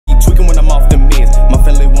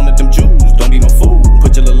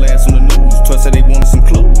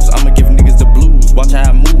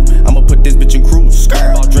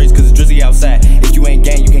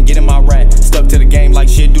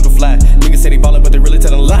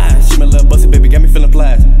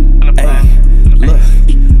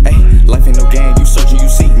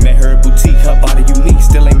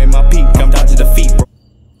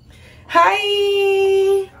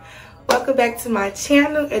my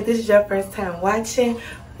channel. If this is your first time watching,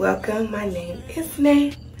 welcome. My name is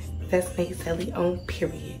Nay. That's Nayzelly on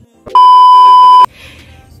period.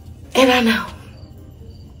 And I know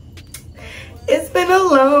it's been a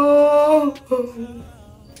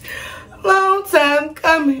long time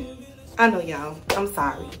coming. I know, y'all. I'm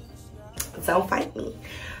sorry. Don't fight me.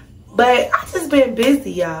 But I just been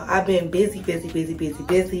busy, y'all. I've been busy.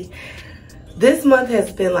 This month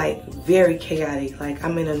has been like very chaotic. Like,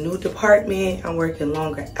 I'm in a new department. I'm working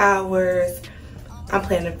longer hours. I'm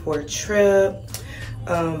planning for a trip.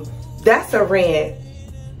 That's a rant.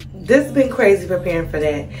 This has been crazy preparing for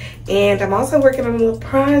that. And I'm also working on a little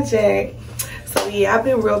project. So yeah, I've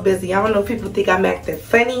been real busy. I don't know if people think I'm acting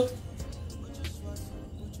funny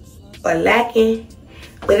or lacking,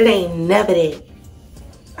 but it ain't never that.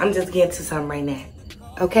 I'm just getting to something right now,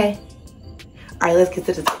 okay? All right, let's get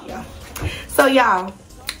to this video. So y'all,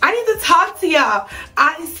 I need to talk to y'all.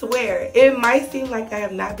 I swear, it might seem like I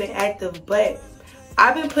have not been active, but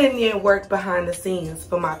I've been putting in work behind the scenes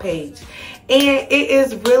for my page. And it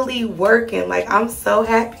is really working. Like, I'm so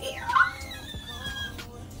happy.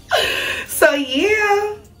 So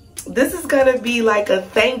yeah, this is gonna be like a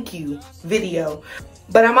thank you video.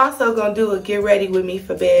 But I'm also gonna do a get ready with me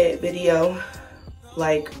for bed video,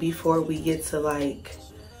 like before we get to like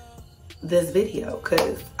this video,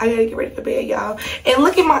 cause I gotta get ready for bed, y'all. And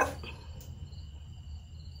look at my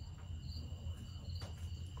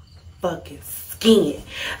fucking skin.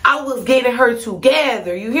 I was getting her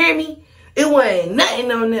together, you hear me? It wasn't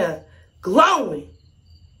nothing on there glowing,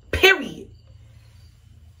 period.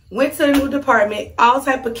 Went to the new department, all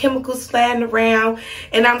type of chemicals flying around,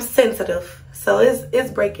 and I'm sensitive, so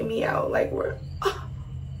it's breaking me out. Like, we're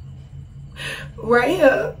right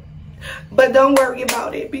here. But don't worry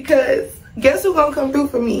about it, because guess who's gonna come through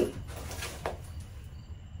for me?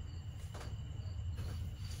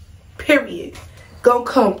 Period. Gonna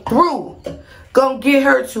come through. Gonna get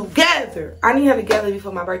her together. I need her together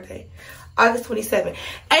before my birthday, August 27th.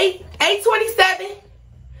 8/27.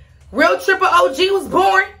 Real triple OG was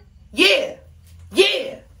born. Yeah.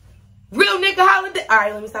 Real nigga holiday. All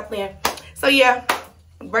right, let me stop playing. So yeah,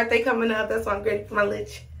 birthday coming up. That's why I'm ready for my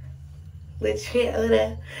lich. So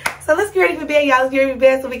let's get ready for bed, y'all. Let's get ready for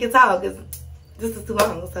bed so we can talk, because this is too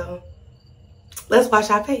long. So let's wash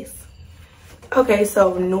our face. Okay,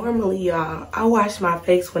 so normally, y'all, I wash my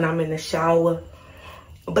face when I'm in the shower,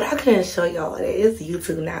 but I couldn't show y'all that. It's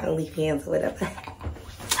YouTube, not OnlyFans or whatever.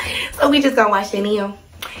 So we just gonna wash it in,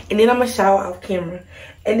 and then I'm gonna shower off camera,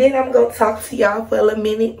 and then I'm gonna talk to y'all for a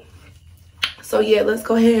minute. So yeah, let's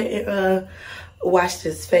go ahead and wash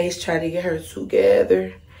this face, try to get her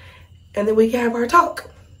together, and then we can have our talk.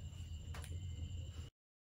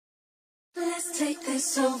 Let's take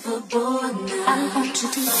this overboard now. I want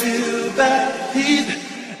you to feel that heat,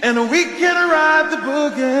 and we can ride the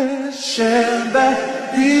boogie, share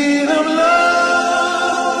that beat of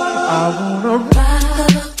love. I wanna ride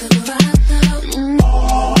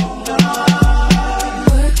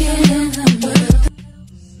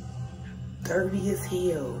dirty as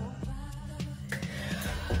hell.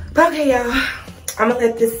 Okay, y'all, I'm gonna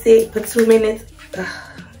let this sit for 2 minutes.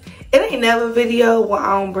 It ain't never a video where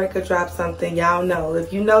I don't break or drop something. Y'all know.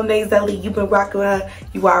 If you know Nayzelly, you've been rocking with her,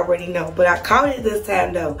 you already know. But I caught it this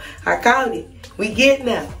time, though. I caught it. We getting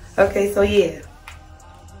there. Okay, so yeah.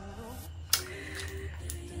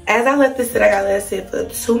 As I let this sit, I gotta let it sit for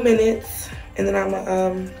 2 minutes. And then I'm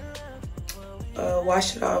gonna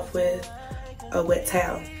wash it off with a wet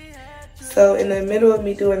towel. So in the middle of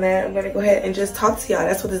me doing that, I'm gonna go ahead and just talk to y'all.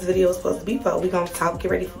 That's what this video is supposed to be for. We gonna talk, get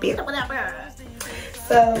ready for bed or whatever.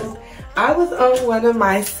 So I was on one of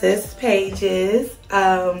my sis pages.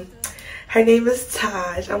 Her name is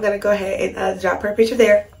Taj. I'm gonna go ahead and drop her picture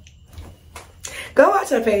there. Go watch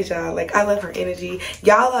her page, y'all. Like, I love her energy.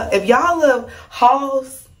 Y'all, if y'all love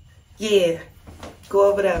hauls, yeah, go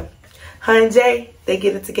over there. Her and Jay, they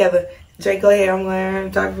get it together. Jay, go ahead. I'm gonna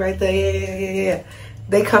drop it right there. Yeah.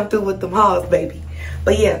 They come through with them hauls, baby.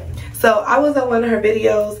 But yeah, so I was on one of her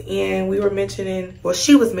videos, and we were mentioning, well,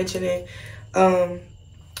 she was mentioning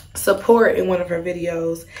support in one of her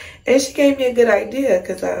videos, and she gave me a good idea,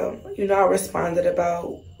 because you know, I responded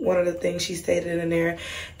about one of the things she stated in there,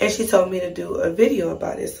 and she told me to do a video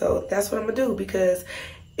about it. So that's what I'm gonna do, because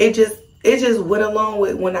it just went along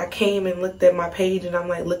with when I came and looked at my page, and I'm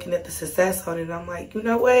like looking at the success on it, and I'm like, you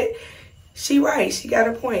know what, she right, she got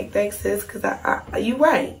her point. Thanks, sis, because you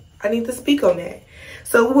right, I need to speak on that.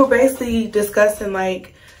 So we were basically discussing,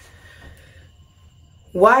 like,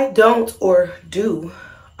 why don't or do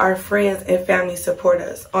our friends and family support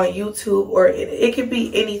us on YouTube, or it could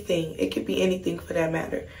be anything. It could be anything for that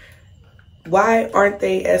matter. Why aren't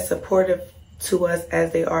they as supportive to us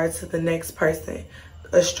as they are to the next person,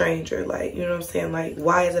 a stranger. Like, you know what I'm saying? Like,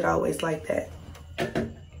 why is it always like that?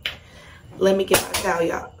 Let me get my towel,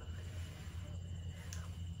 y'all.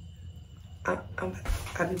 I'll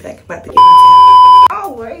be back. I'm about to get my towel.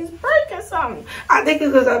 Always breaking something. I think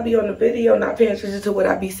it's because I be on the video not paying attention to what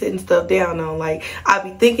I be sitting stuff down on. Like, I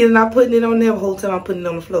be thinking and not putting it on there the whole time I'm putting it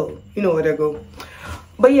on the floor. You know where that go.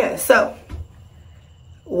 But yeah, so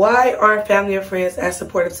why aren't family and friends as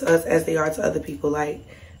supportive to us as they are to other people? Like,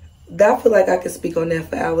 I feel like I could speak on that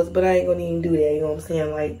for hours, but I ain't gonna even do that. You know what I'm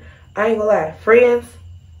saying? Like, I ain't gonna lie. Friends,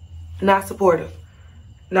 not supportive.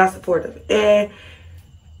 Not supportive. And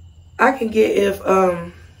I can get if,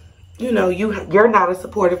 you know, you're not a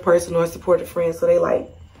supportive person or a supportive friend. So they like,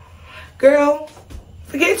 girl,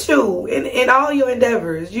 forget you in all your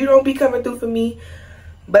endeavors. You don't be coming through for me.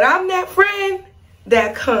 But I'm that friend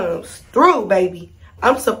that comes through, baby.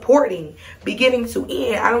 I'm supporting beginning to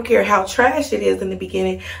end. I don't care how trash it is in the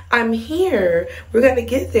beginning. I'm here. We're going to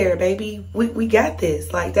get there, baby. We got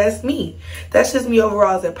this. Like, that's me. That's just me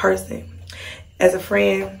overall as a person. As a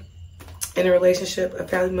friend, in a relationship, a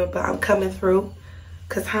family member, I'm coming through.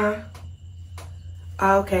 Because,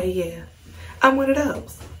 okay, yeah. I'm one of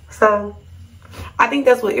those. So, I think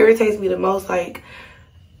that's what irritates me the most. Like,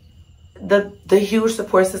 the huge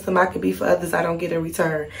support system I could be for others I don't get in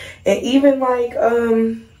return. And even like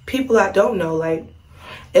people I don't know, like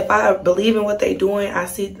if I believe in what they're doing, I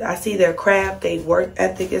see their craft, their work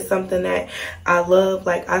ethic is something that I love,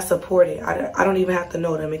 like I support it. I don't even have to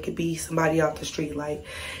know them. It could be somebody off the street. Like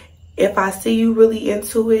if I see you really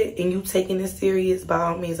into it and you taking it serious, by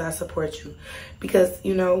all means I support you. Because,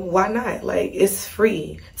 you know, why not? Like, it's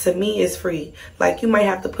free. To me, it's free. Like, you might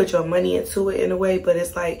have to put your money into it in a way, but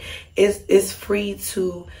it's like, it's free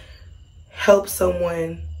to help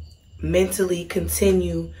someone mentally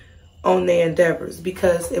continue on their endeavors.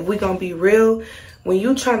 Because if we're going to be real, when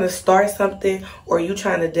you trying to start something or you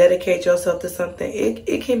trying to dedicate yourself to something,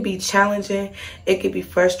 it can be challenging. It could be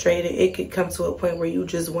frustrating. It could come to a point where you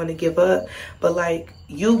just want to give up. But like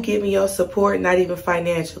you giving your support, not even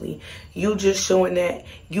financially, you just showing that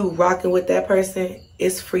you rocking with that person,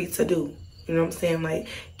 it's free to do. You know what I'm saying? Like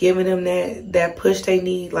giving them that push they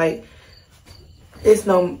need. Like it's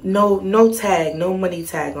no tag, no money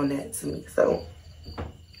tag on that to me. So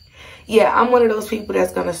yeah, I'm one of those people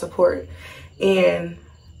that's gonna support. And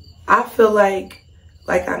I feel like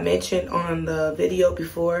I mentioned on the video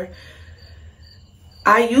before,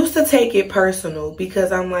 I used to take it personal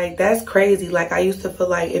because I'm like, that's crazy. Like I used to feel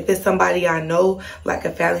like if it's somebody I know, like a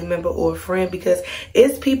family member or a friend, because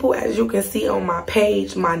it's people, as you can see on my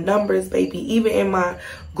page, my numbers, baby, even in my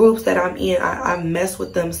groups that I'm in, I mess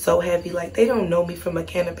with them so heavy. Like they don't know me from a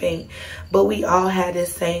can of paint, but we all had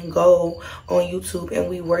this same goal on YouTube and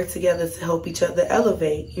we work together to help each other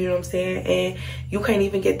elevate. You know what I'm saying? And you can't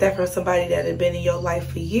even get that from somebody that had been in your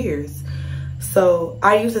life for years. So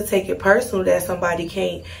I used to take it personal that somebody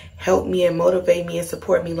can't help me and motivate me and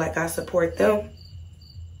support me like I support them.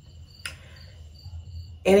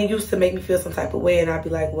 And it used to make me feel some type of way, and I'd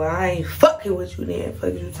be like, well, I ain't fucking with you then.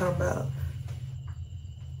 Fuck you talking about.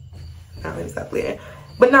 Nah, let me stop playing.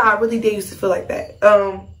 But nah, I really did used to feel like that.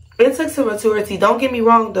 It took some maturity. Don't get me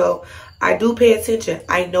wrong though. I do pay attention.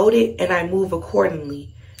 I note it and I move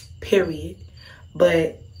accordingly. Period.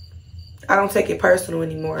 But I don't take it personal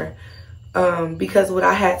anymore. Because what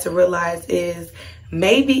I had to realize is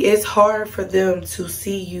maybe it's hard for them to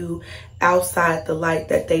see you outside the light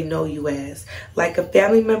that they know you as. Like a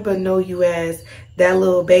family member know you as that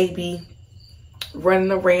little baby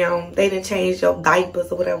running around. They done changed your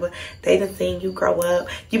diapers or whatever. They done seen you grow up.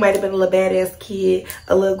 You might have been a little badass kid,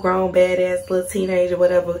 a little grown badass little teenager,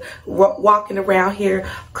 whatever, walking around here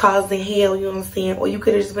causing hell, you know what I'm saying? Or you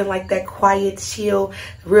could have just been like that quiet, chill,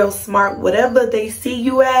 real smart. Whatever they see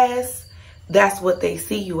you as, that's what they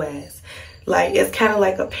see you as. Like, it's kind of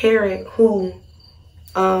like a parent who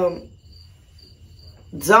don't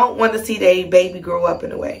want to see their baby grow up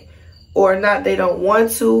in a way. Or not, they don't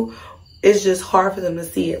want to. It's just hard for them to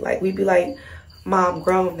see it. Like, we'd be like, Mom,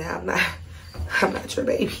 grown now. I'm not your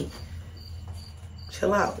baby.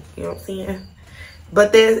 Chill out. You know what I'm saying?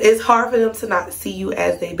 But it's hard for them to not see you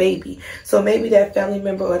as their baby. So maybe that family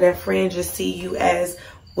member or that friend just see you as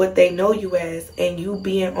what they know you as, and you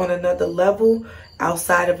being on another level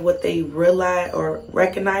outside of what they realize or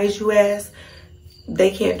recognize you as,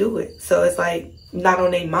 they can't do it. So it's like not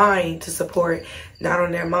on their mind to support, not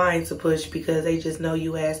on their mind to push, because they just know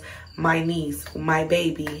you as my niece, my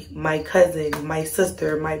baby, my cousin, my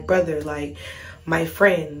sister, my brother, like my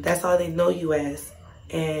friend. That's all they know you as.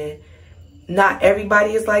 And not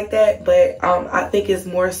everybody is like that, but I think it's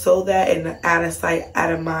more so that and out of sight,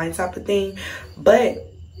 out of mind type of thing. But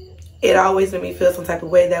it always made me feel some type of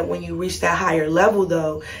way that when you reach that higher level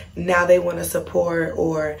though, now they want to support,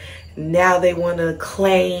 or now they want to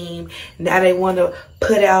claim, now they want to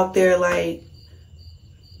put out there like,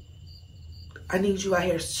 I need you out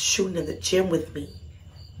here shooting in the gym with me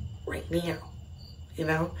right now, you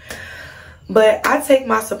know? But I take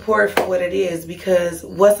my support for what it is, because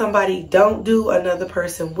what somebody don't do, another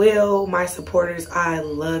person will. My supporters, I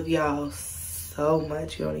love y'all so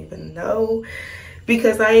much. You don't even know.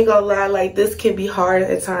 Because I ain't gonna lie, like, this can be hard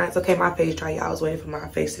at times. Okay, my face dry, y'all. I was waiting for my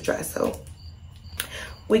face to dry, so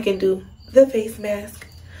we can do the face mask.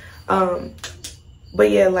 But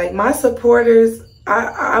yeah, like, my supporters,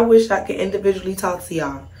 I wish I could individually talk to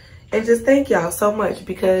y'all and just thank y'all so much,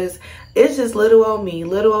 because it's just little old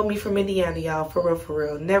me from Indiana, y'all, for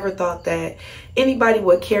real. Never thought that anybody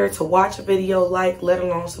would care to watch a video, like, let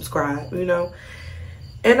alone subscribe, you know?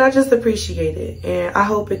 And I just appreciate it, and I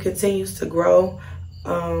hope it continues to grow.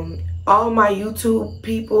 All my YouTube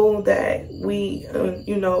people that we,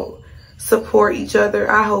 you know, support each other,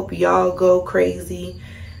 I hope y'all go crazy.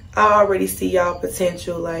 I already see y'all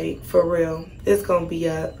potential, like, for real. It's gonna be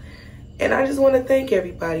up. And I just want to thank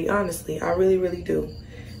everybody, honestly. I really do.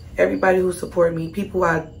 Everybody who support me. People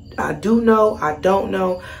I do know, I don't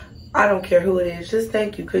know. I don't care who it is. Just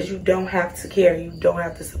thank you, because you don't have to care. You don't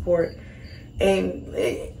have to support. And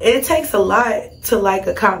it takes a lot to like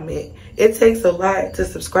a comment. It takes a lot to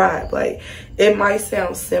subscribe. Like, it might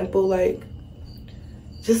sound simple, like,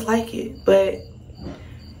 just like it. But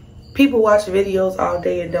people watch videos all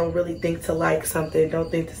day and don't really think to like something, don't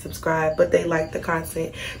think to subscribe, but they like the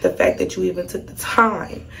content. The fact that you even took the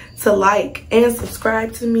time to like and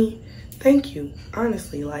subscribe to me, thank you.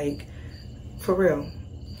 Honestly, like, for real.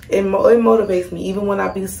 It motivates me, even when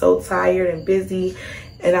I be so tired and busy,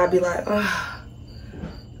 and I be like, ugh,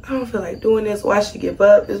 I don't feel like doing this, or I should give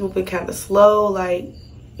up. It's moving kind of slow. Like,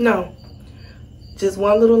 no. Just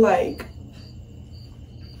one little like,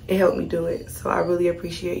 it helped me do it. So I really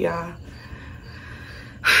appreciate y'all.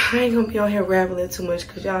 I ain't gonna be on here rambling too much,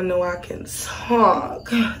 because y'all know I can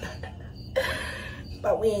talk.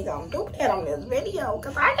 But we ain't gonna do that on this video,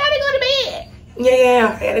 because I gotta go to bed.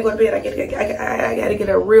 Yeah, I gotta go to bed. I gotta get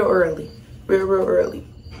up real early. Real early.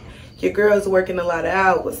 Your girl's working a lot of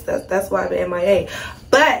hours. That's why I'm MIA.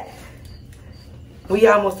 But we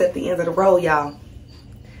almost at the end of the road, y'all.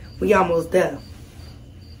 We almost there.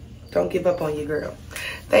 Don't give up on your girl.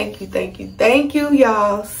 Thank you,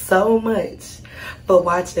 y'all, so much for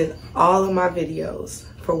watching all of my videos,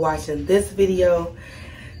 for watching this video.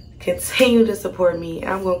 Continue to support me.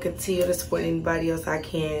 I'm going to continue to support anybody else I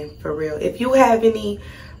can, for real. If you have any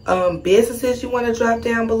businesses you want to drop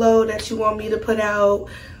down below that you want me to put out,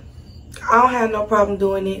 I don't have no problem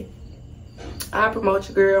doing it. I promote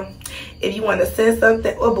your girl. If you want to send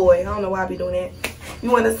something, oh boy, I don't know why I be doing that. If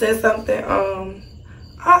you want to send something,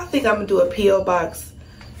 I think I'm going to do a P.O. box,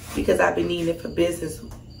 because I've been needing it for business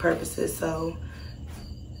purposes. So,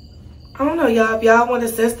 I don't know, y'all. If y'all want to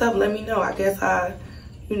send stuff, let me know. I guess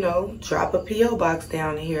you know, drop a P.O. box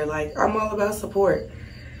down in here. Like, I'm all about support.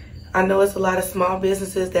 I know it's a lot of small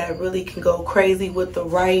businesses that really can go crazy with the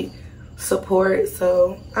right support.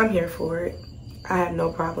 So, I'm here for it. I have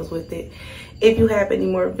no problems with it. If you have any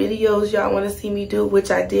more videos y'all want to see me do,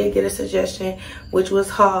 which I did get a suggestion, which was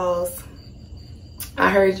hauls. I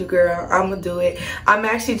heard you, girl. I'm gonna do it. I'm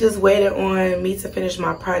actually just waiting on me to finish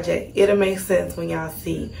my project. It'll make sense when y'all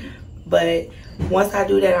see. But once I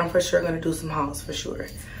do that, I'm for sure gonna do some hauls, for sure.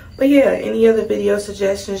 But yeah, any other video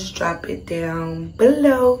suggestions, drop it down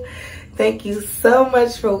below. Thank you so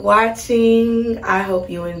much for watching. I hope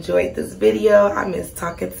you enjoyed this video. I miss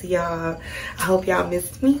talking to y'all. I hope y'all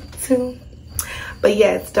missed me too. But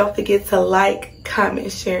yes, don't forget to like,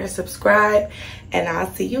 comment, share, and subscribe. And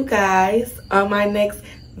I'll see you guys on my next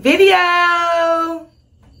video.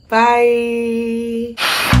 Bye.